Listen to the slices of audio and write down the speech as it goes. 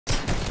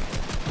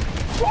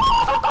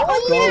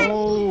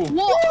Go!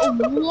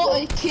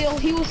 What a kill!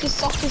 He was the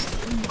softest.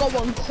 Go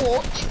on,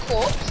 clutch.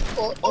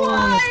 Oh,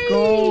 let's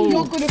go!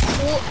 You're gonna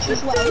clutch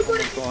as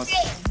well.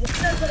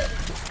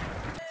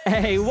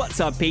 Hey,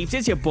 what's up, peeps?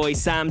 It's your boy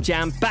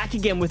Samjam back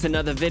again with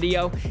another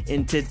video.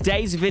 In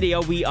today's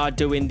video, we are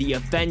doing the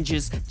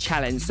Avengers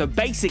challenge. So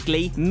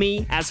basically,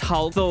 me as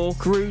Hulk, Thor,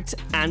 Groot,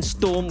 and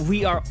Storm,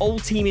 we are all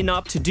teaming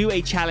up to do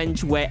a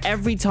challenge where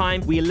every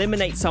time we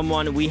eliminate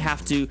someone, we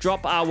have to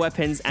drop our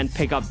weapons and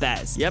pick up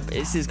theirs. Yep,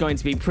 this is going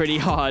to be pretty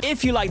hard.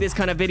 If you like this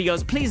kind of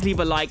videos, please leave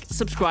a like,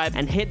 subscribe,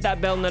 and hit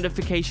that bell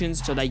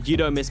notifications so that you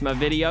don't miss my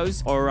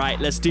videos. All right,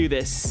 let's do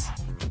this.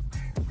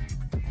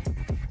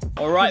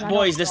 Alright,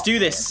 boys, let's do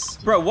this.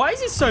 Bro, why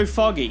is it so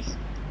foggy?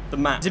 The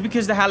map. Is it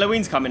because the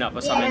Halloween's coming up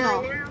or something?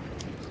 Yeah,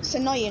 it's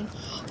annoying.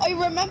 I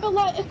remember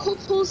like a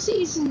couple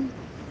seasons.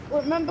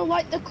 Remember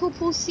like the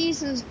couple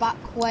seasons back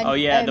when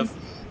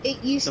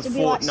it used to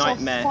be like so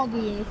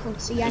foggy and you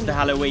couldn't see anything. It's the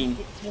Halloween.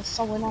 It was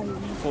so annoying.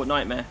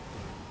 Fortnite.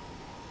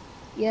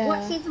 Yeah.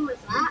 What season was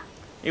that?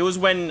 It was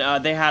when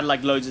they had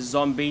like loads of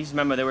zombies.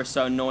 Remember, they were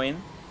so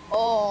annoying.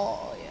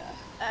 Oh yeah.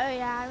 Oh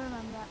yeah, I remember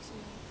that season.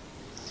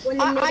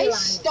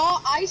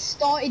 I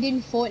started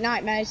in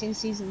Fortnite in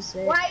season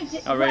 6. Why?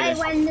 Oh, really?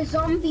 When the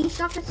zombie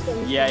soccer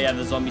skin? Yeah,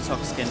 the zombie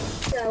soccer skin.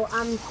 So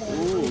I'm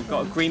Ooh,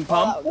 got a green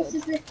pump. This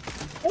is the.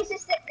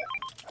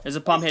 There's a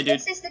pump here, dude.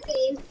 This is the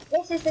game.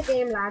 This is the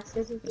game, lads.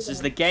 This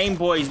is the game,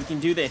 boys. We can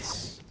do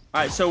this.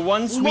 All right. So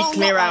once we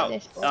clear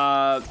out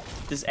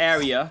this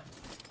area,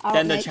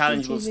 then the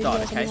challenge will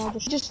start. Okay.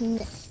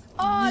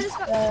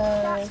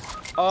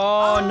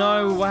 Oh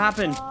no! What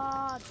happened?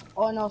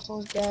 Oh no!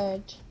 Someone's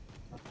dead.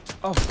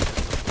 Oh,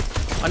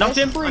 I knocked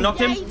him. I knocked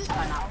him.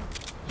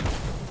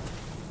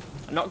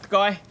 I knocked the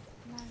guy.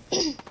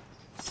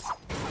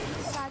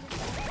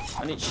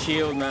 I need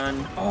shield,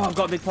 man. Oh, I've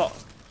got a big pot.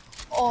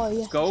 Oh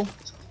yeah. Go.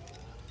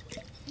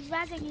 He's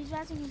rezzing.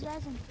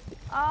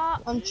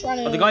 I'm trying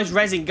to. Oh, the guy's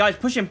rezzing. Guys,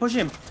 push him.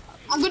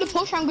 I'm gonna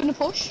push.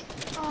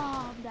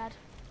 Oh, I'm dead.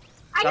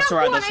 That's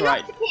alright. We'll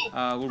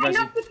I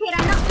knocked the kid.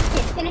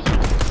 Finish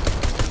him.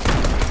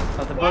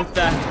 So they're both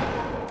there.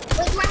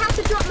 Wait, do I have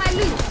to drop my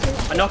loot?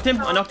 I knocked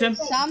him.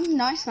 Sam,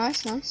 nice.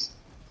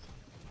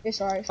 It's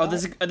alright. Oh,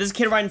 there's a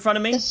kid right in front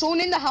of me. There's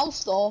someone in the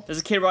house though. There's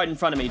a kid right in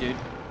front of me, dude.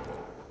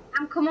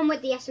 I'm coming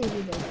with the SMG,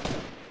 dude.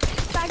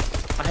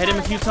 I hit him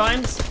a few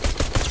times.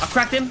 I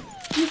cracked him.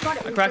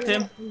 I cracked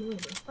him.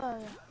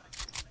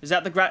 Is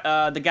that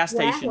the gas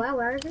station?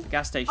 Where is it?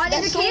 Gas station. Oh,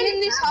 there's someone in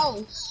this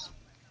house.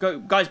 Go,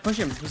 guys, push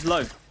him. He's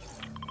low.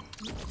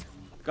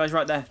 The guy's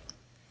right there.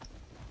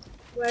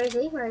 Where is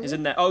he? He's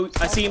in there. Oh,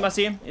 I see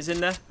him. He's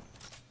in there.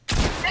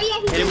 Oh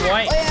yeah, Hit him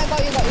right. Oh yeah, I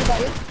got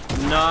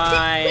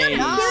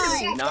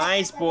you.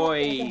 Nice,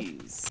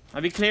 boys.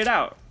 Have you cleared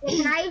out?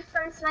 Can I have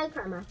some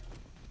sniper ammo?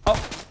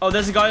 Oh,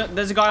 there's a guy on me.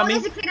 There's a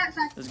kid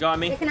outside. There's a guy on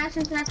me. Can I have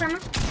some sniper ammo?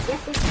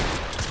 Yes.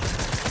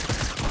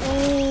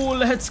 Oh,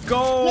 let's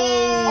go.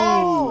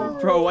 Oh.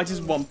 Bro, I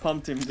just one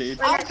pumped him,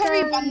 dude. I'll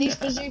carry bandage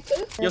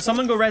bazooka. Yo,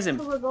 someone go res him.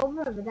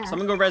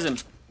 Someone go res him.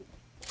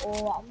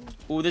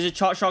 Oh, there's a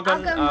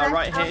shotgun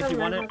right here if you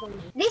want it.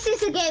 This is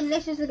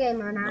the game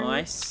right now.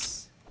 Nice.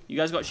 You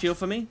guys got shield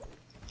for me?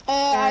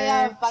 I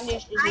have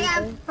bandage bazooka. I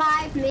have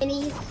 5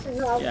 minis.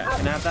 Well, Yeah,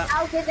 can I have that?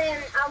 I'll give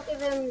him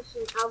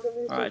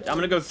Alright, I'm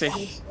gonna go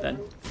fish then.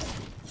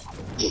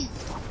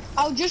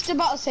 I was just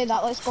about to say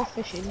that. Let's go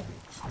fishing.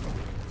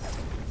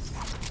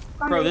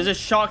 Bro, there's a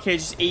shark here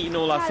just eating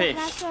all our fish.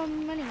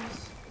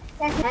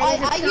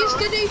 I used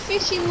to do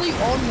fishing loot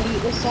only.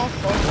 It was so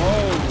fun.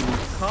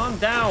 Whoa, calm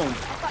down.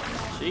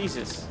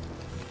 Jesus.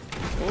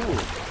 Ooh,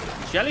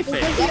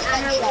 jellyfish.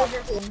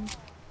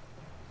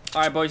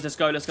 Alright, boys, let's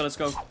go.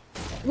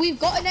 We've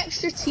got an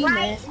extra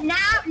teammate.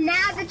 Right,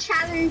 now the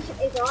challenge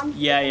is on.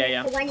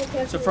 Yeah.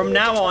 So from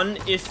now on,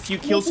 if you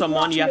kill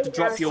someone, you have to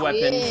drop your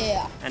weapon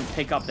and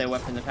pick up their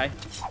weapon, okay?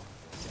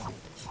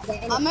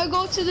 I'm gonna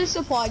go to the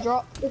supply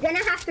drop. You're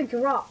gonna have to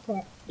drop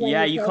it.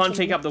 Yeah, you can't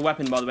pick up the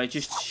weapon, by the way,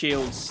 just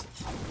shields.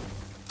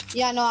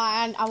 Yeah, no,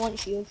 I want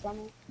shields from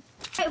it.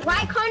 Wait,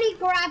 why can't he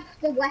grab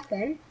the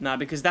weapon? Nah,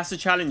 because that's a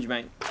challenge,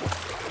 mate.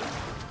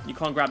 You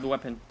can't grab the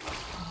weapon.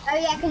 Oh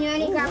yeah, can you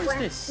only grab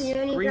what is this?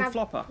 Green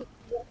flopper.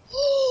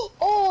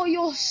 Oh,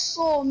 you're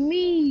so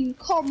mean.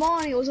 Come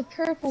on, it was a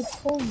purple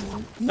pump.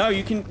 No,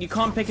 you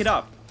can't pick it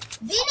up.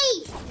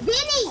 Vinny!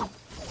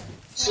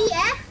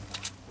 Cheater,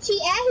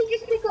 he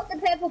just picked up the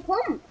purple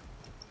pump.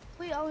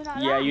 Wait, are we not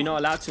allowed? Yeah, you're not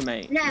allowed to,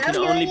 mate. No, you can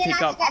only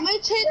pick up. I'm gonna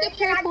take the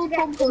purple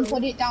pump and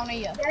put it down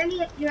here.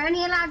 You're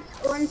only allowed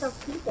guns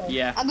off people.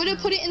 Yeah. I'm gonna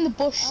put it in the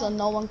bush so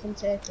no one can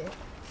take it.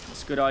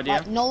 That's a good idea.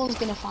 Like, no one's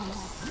gonna find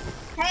out.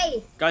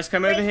 Hey! Guys,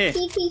 come over here.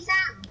 TT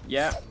Sam.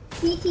 Yeah.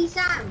 TT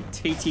Sam.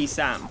 TT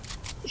Sam.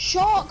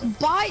 Shark,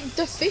 bite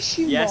the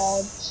fishing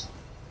rod.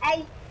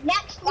 Hey,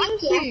 next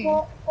week,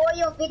 for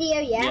your video,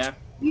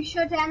 you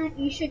should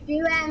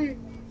do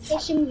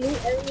fishing loot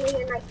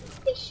only and like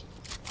fish.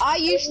 I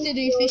used to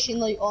do fishing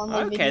loot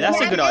only. Okay,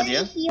 that's a good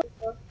idea.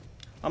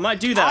 I might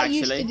do that actually. I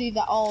used to do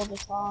that all the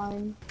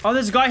time. Oh,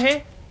 there's a guy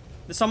here.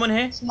 There's someone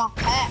here. It's my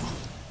pet.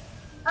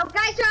 Oh,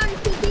 guys are on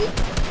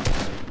TT.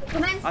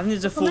 Come in. I think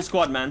there's a full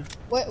squad, man.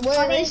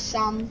 Where is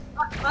Sam?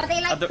 Are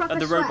they like at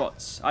the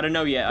robots? I don't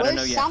know yet. I don't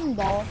know yet. Where's Sam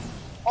though?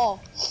 Oh,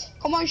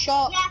 come on,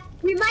 shot. Yeah,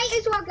 we might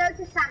as well go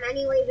to Sam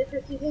anyway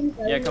because he's in.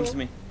 Yeah, come to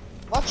me.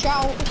 Watch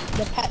out,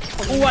 the pet's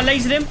coming. Oh, I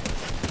lasered him.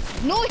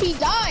 No, he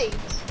died.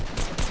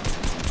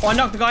 Oh, I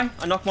knocked the guy.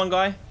 I knocked one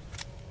guy.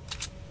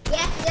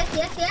 Yes.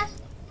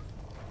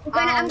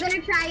 I'm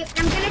gonna try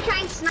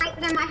and snipe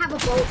them. I have a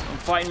bolt. I'm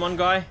fighting one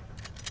guy.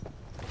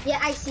 Yeah,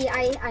 I see.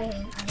 I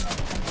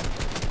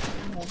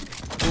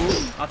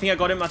think I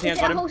got him. I think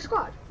I got him. Whole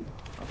squad?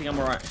 I think I'm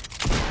alright.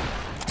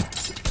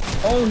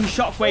 Oh, he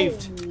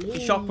shockwaved.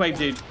 He shockwaved,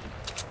 dude.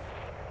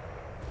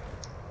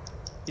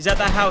 He's at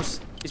that house.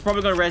 He's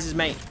probably gonna res his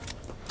mate.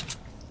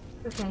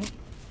 Okay.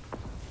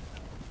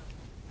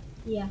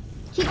 Yeah.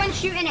 Keep on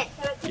shooting it.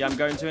 Yeah, I'm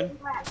going to him.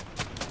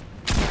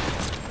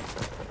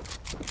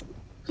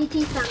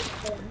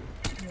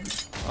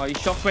 Oh, he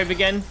shockwave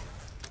again.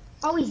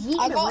 Oh, he's eating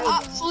I got away.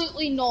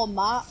 absolutely no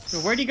mats. So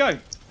where'd he go?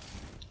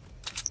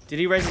 Did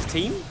he raise his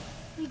team?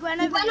 He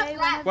went over there.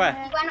 Where?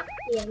 He went up.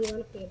 Yeah, he went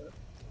up here.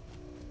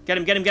 Get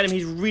him.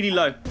 He's really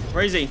low.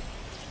 Where is he?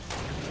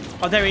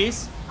 Oh, there he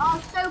is.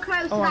 Oh, so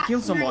close. Oh, I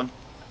killed someone.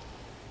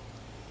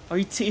 Oh,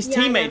 his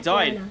teammate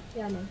died.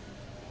 Yeah, I know.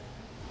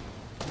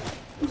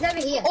 He's over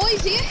here. Oh,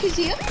 he's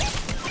here.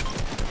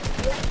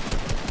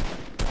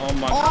 Oh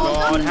my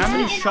god, how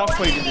many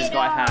shockwaves did this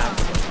guy have?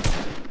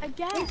 I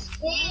guess.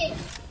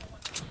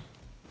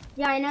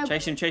 Yeah, I know.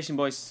 Chase him,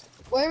 boys.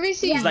 Where is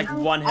he? He's like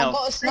one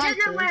health. I don't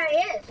know where he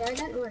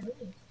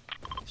is.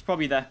 He's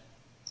probably there.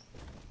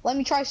 Let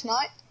me try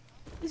snipe.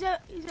 He's over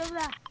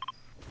there.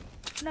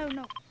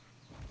 No.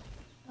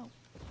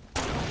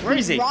 Where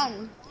is he?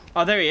 Ran.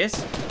 Oh, there he is.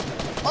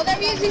 Oh, there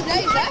he is. He's there.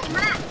 He has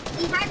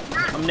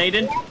mats. I'm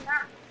nading.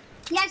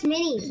 He has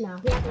minis now.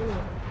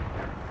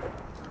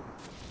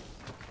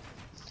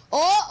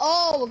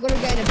 Oh, we're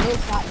gonna get in a build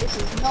fight. This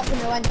is not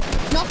gonna end.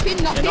 Knock him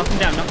Yeah, knock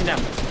him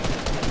down.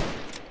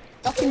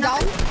 Knock him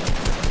down.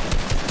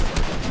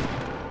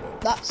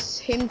 That's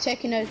him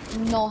taking a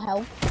no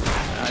health.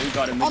 We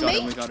got him,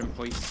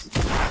 boys.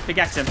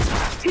 Pickaxe him.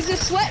 He's a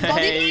sweat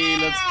body. Hey,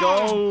 let's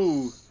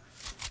go.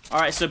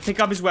 Alright, so pick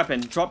up his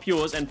weapon. Drop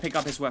yours and pick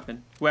up his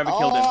weapon. Whoever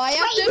killed him. Oh, I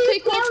have to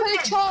pick up a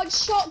charged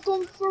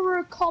shotgun for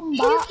a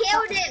combat. Who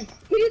killed him?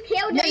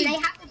 They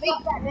have to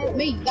drop that move.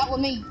 Me. That was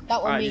me.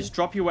 Alright, just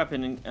drop your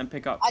weapon and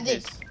pick up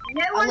his.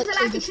 No one's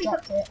allowed to pick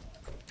up it.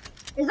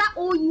 Is that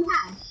all you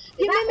had?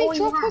 You made me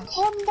drop a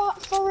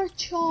combat for a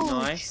charge.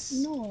 Nice.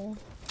 No.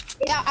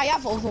 Yeah, I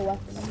have other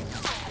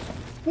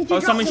weapons. Oh,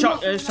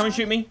 someone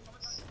shoot me.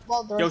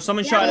 Well, Yo,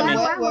 someone shot at me.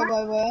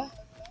 Where?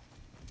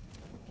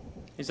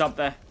 He's up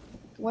there.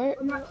 Where?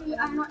 I'm not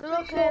They're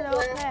up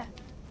there.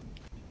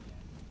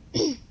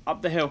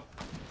 Up the hill.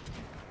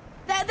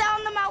 They're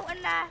down the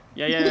mountain there.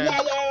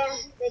 Yeah.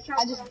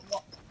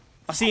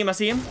 I see him.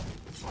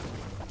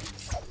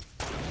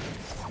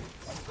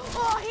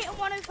 Oh, hit him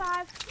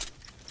 105.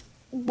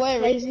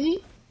 Where is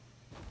he?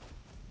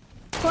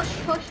 Push.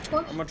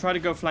 I'm gonna try to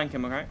go flank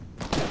him, alright?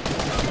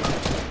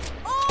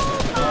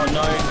 Oh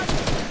no.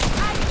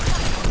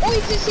 Oh,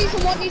 he's a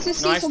season 1.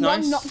 Season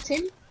 1. Knocked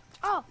him.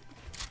 Oh.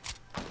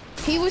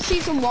 He was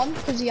season 1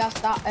 because he has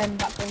that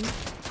thing.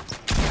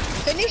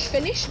 Finish.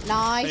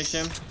 Nice. Finish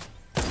him.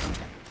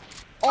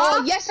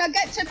 Oh yes, I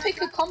get to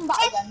pick a combat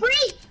It's again.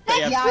 free.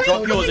 Yeah,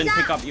 drop yours and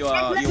pick up your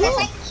weapon.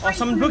 Oh,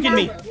 someone's booking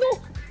me.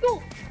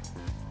 No.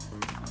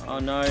 Oh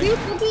no. You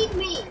boogied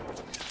me.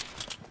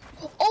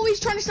 Oh, he's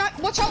trying to snipe.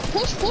 Watch out.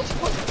 Push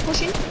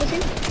in.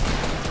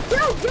 Yo.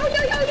 Help.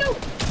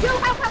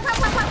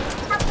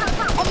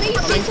 On me,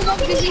 season 1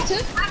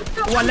 visitor.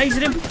 Oh, I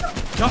lasered him.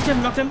 Knocked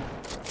him.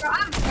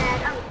 I'm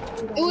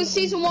dead. It was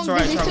season 1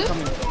 Alright, visitor. I'm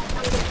coming.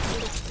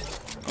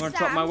 I'm gonna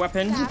drop my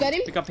weapon. Did you get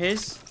him? Pick up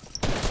his.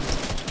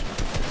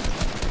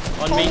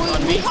 On We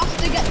me. have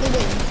to get the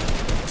win.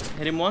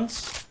 Hit him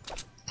once.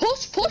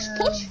 Push.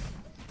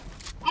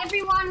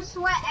 Everyone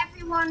sweat.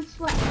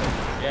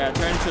 Yeah,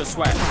 turn into a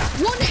sweat.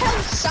 1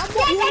 health, Sam.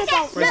 What are you on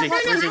about? Where is he?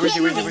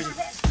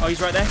 Oh, he's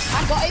right there.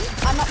 I got him.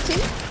 I knocked him.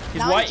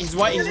 He's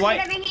white.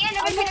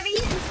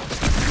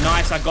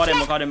 Nice, I got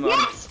him.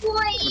 Yes, boy.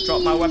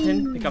 Drop my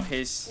weapon, pick up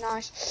his.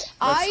 Nice. Let's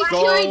I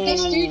go. killed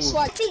this dude, so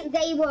I think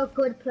they were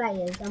good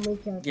players, and we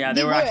killed them. Yeah,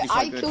 they were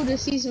actually so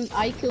good.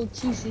 I killed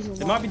 2 season 1.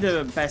 They might be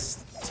the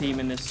best team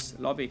in this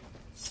lobby.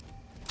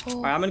 Oh.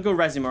 Alright, I'm gonna go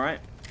res him, alright?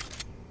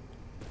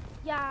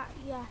 Yeah.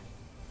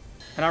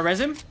 Can I res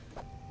him?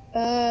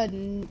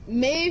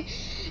 Maybe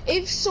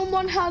if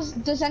someone has.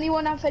 Does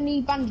anyone have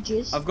any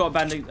bandages? I've got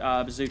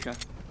a bazooka.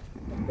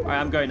 Alright,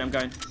 I'm going.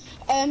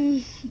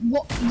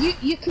 What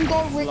you can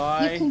go.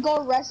 You can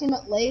go res him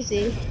at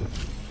lazy.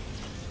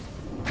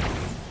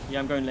 Yeah,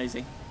 I'm going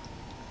lazy.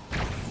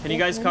 Can you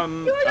guys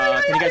come?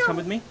 Can you guys come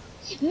with me?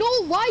 No,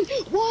 why?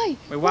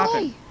 Wait, what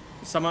happened?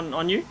 Is someone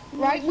on you?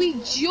 Right, we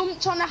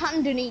jumped on a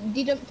hand and it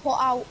didn't put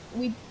out.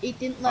 It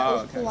didn't let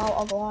us pull out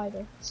our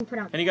glider.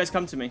 Can you guys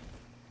come to me?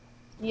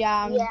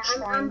 Yeah,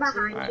 I'm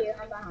behind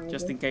you.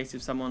 Just in case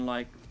if someone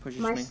like pushes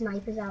me. My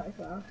sniper's out as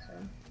well. So.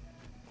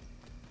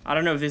 I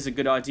don't know if this is a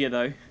good idea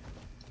though.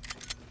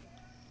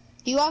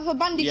 Do you have a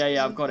bandage?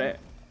 Yeah, I've got it.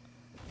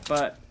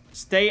 But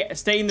stay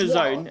in the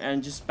zone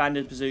and just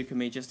bandage bazooka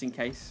me just in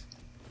case.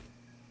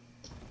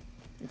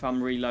 If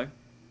I'm really low.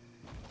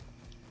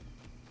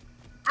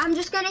 I'm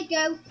just gonna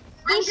go.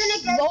 I'm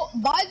gonna go.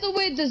 By the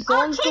way, the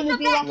zone's gonna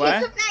be like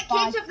where?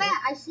 Kids up there.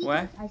 I see.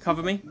 Where?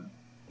 Cover me.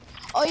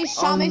 Oh,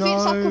 Sam, if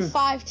it's like a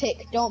 5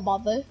 tick, don't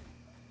bother.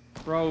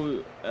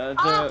 Bro,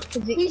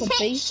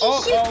 Kids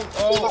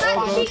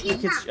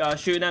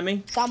shooting at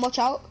me. Sam, watch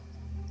out.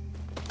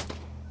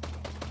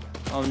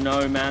 Oh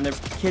no, man, there's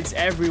kids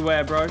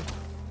everywhere, bro.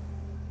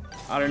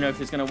 I don't know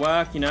if it's gonna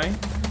work, you know.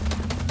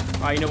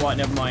 Oh, you know what?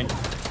 Never mind.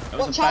 That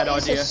was a bad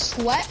idea.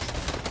 Sweat.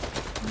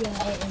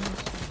 Yeah, it is.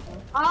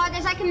 Oh,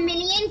 there's like a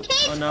million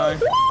kids. Oh no.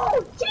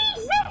 Whoa,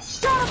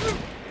 Jesus!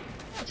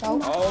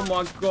 Oh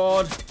my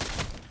God.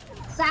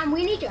 Sam,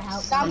 we need your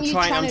help. Sam, I'm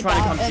trying to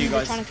come to you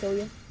guys. Trying to kill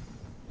you.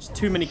 There's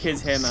too many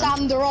kids here, man.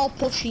 Sam, they're all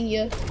pushing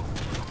you.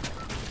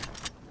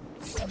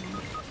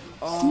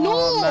 Oh,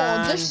 no,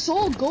 man. they're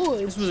so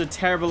good. This was a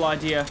terrible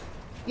idea.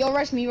 Yo,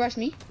 rest me.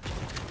 Battle,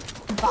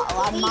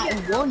 I might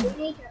have won.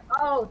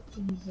 Oh,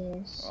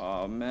 Jesus.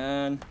 Oh,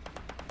 man.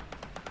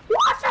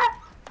 What?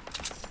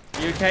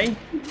 Are you okay?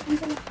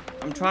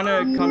 I'm trying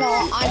to come.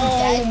 No, I'm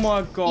dead. Oh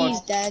my God.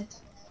 He's dead.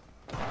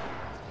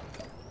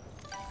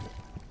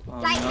 Oh,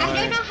 Like, no. I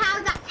don't know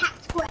how that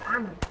tactical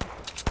ammo.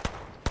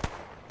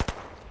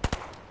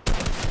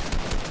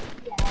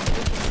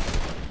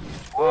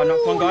 Oh,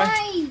 knocked one guy.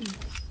 Nice.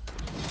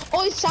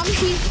 Oh, Sam,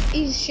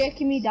 he's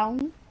shaking me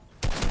down.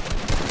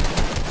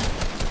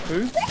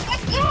 Who?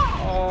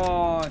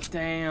 Oh,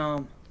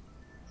 damn.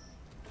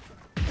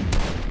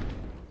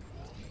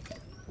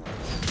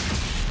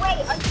 Wait,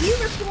 are you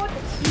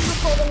recording?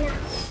 Now?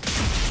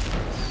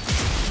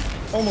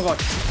 Oh my God.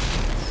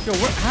 Yo,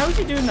 how is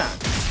he doing that?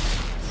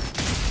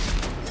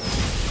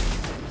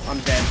 I'm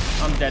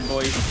dead,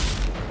 boys.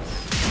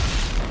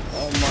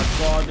 Oh my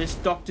God, this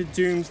Dr.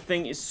 Doom's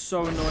thing is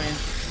so annoying.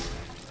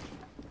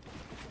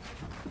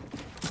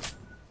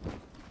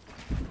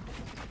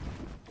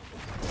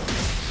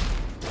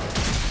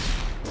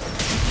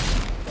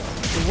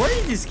 Where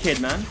is this kid,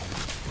 man?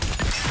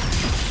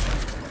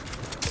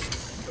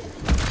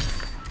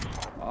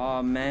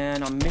 Oh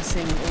man, I'm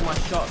missing all my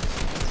shots.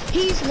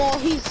 He's low,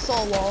 he's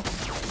so low.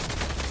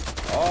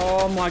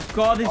 Oh my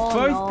God, there's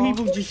both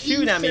people just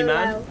shooting at me,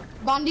 man.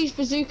 Bandage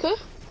bazooka.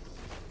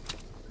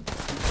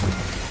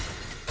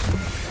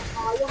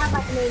 Oh, you have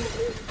like an aim.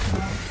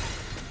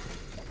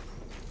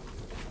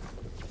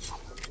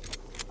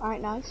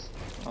 Alright, nice.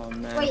 Oh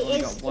man, Wait, I've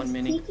only got 1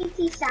 minute.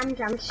 PPT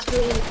Samjam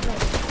stream.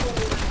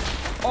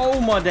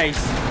 Oh my days.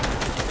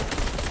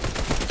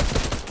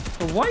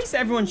 But why is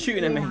everyone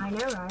shooting at me? I know,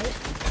 right?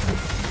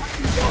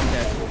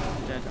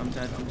 I'm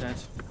dead.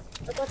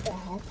 What the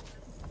heck?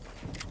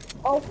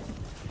 Oh.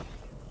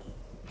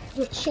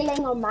 We're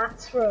chilling on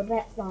mats for a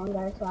bit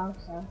longer as well,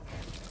 so.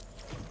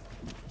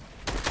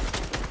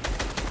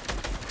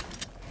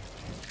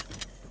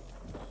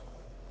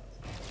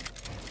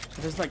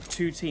 So there's like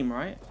 2 teams,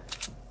 right?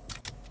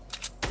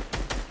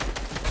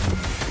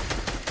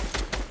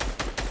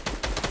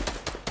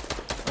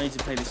 I need to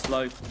play this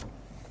slow.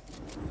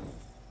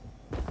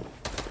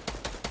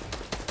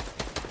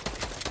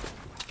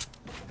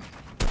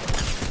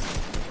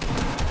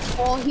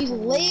 Oh, he's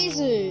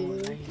laser.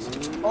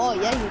 Oh,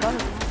 yeah, you got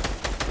him.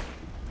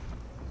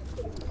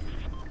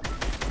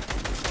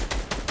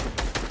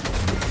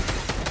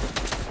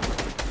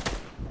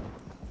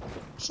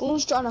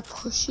 Someone's trying to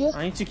push you.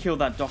 I need to kill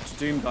that Dr.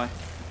 Doom guy.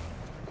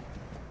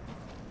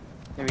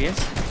 There he is.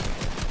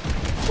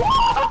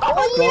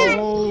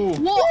 Oh,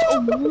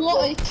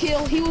 what a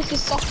kill. He was the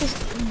softest.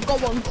 Go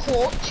on,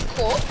 clutch.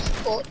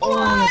 Oh,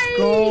 let's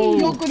go.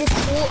 You're gonna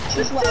clutch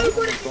as well. So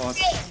good at this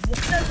game. You're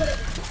so good at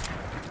this.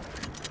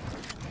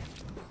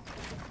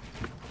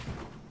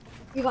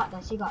 You got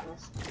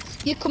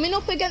this. You're coming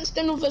up against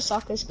another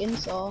soccer skin,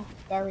 so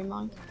bear in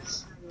mind.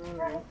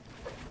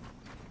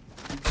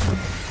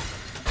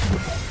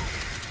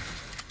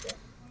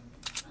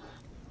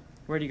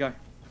 Where'd he go?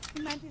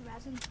 He might be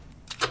resin.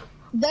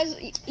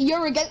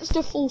 You're against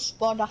a full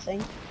squad, I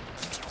think.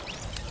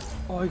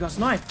 Oh, he got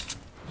sniped.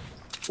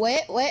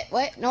 Wait,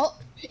 no.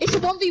 It's a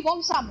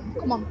 1v1, Sam.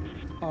 Come on.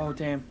 Oh,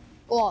 damn.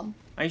 Go on.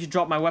 I need to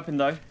drop my weapon,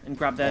 though, and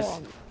grab theirs.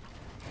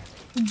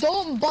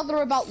 Don't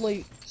bother about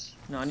loot.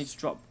 No, I need to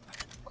drop.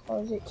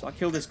 So I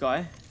killed this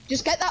guy.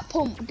 just get that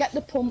pump. Get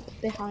the pump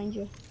behind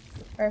you.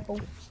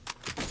 Careful.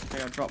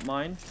 Okay, I dropped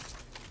mine.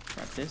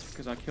 Grab this,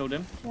 because I killed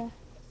him. Yeah.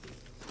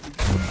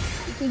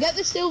 You can get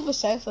the silver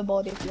surfer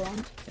board if you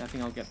want. Yeah, I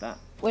think I'll get that.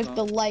 With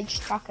the ledge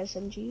track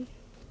SMG.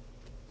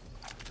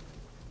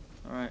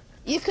 Alright.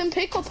 You can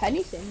pick up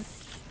anything.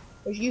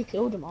 Because you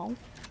killed them all.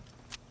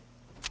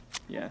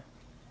 Yeah.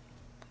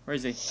 Where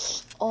is he?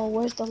 Oh,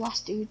 where's the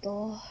last dude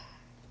though?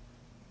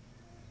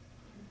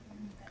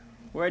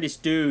 Where this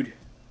dude?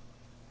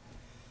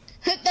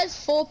 There's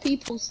 4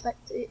 people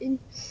spectating.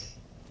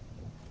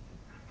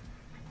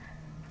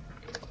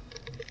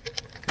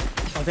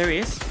 Oh, there he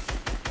is.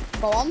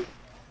 Go on.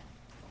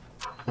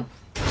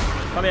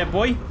 Come here,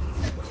 boy.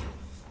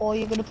 Or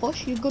you're gonna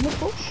push? You're gonna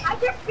push? I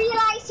just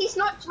realised he's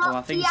not charged. Oh,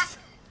 I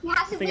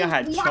think I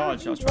had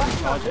charge. I was trying to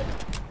charge it.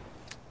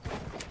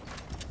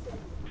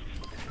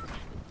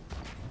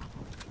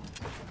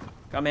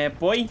 Come here,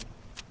 boy.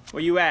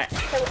 Where you at? So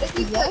if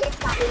you put this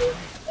back in,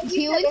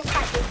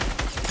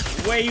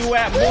 where you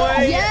at,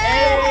 boy? Yes!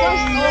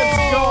 Hey,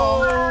 let's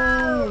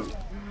go!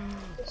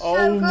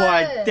 Oh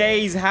my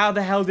days! How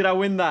the hell did I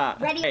win that?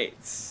 Ready?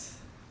 Right.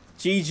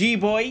 GG,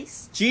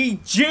 boys.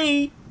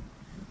 GG.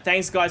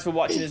 Thanks, guys, for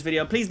watching this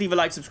video. Please leave a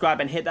like, subscribe,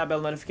 and hit that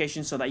bell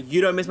notification so that you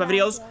don't miss my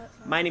videos.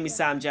 My name is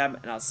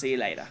Samjam, and I'll see you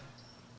later.